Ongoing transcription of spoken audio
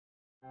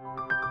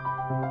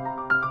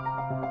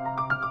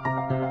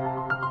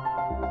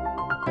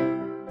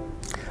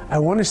I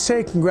want to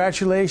say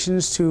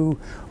congratulations to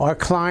our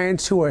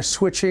clients who are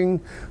switching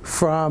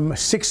from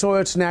 6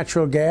 oil to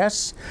natural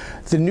gas.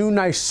 The new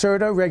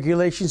NYSERDA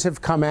regulations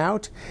have come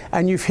out,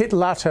 and you've hit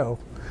lotto.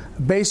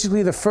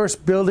 Basically, the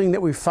first building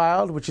that we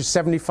filed, which is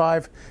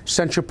 75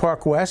 Central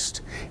Park West,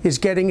 is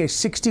getting a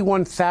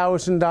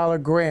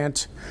 $61,000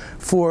 grant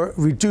for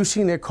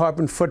reducing their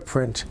carbon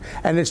footprint.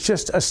 And it's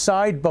just a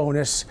side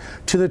bonus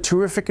to the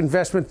terrific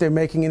investment they're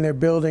making in their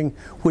building,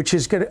 which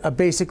is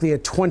basically a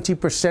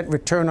 20%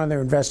 return on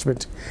their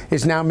investment,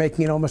 is now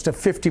making it almost a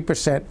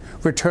 50%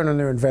 return on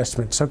their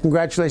investment. So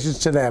congratulations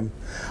to them.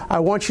 I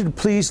want you to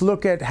please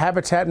look at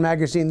Habitat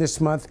Magazine this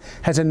month. It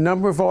has a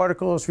number of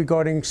articles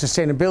regarding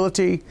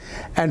sustainability.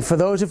 And for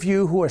those of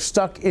you who are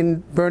stuck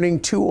in burning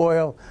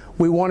oil,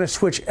 we want to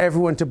switch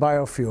everyone to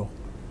biofuel.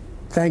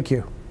 Thank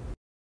you.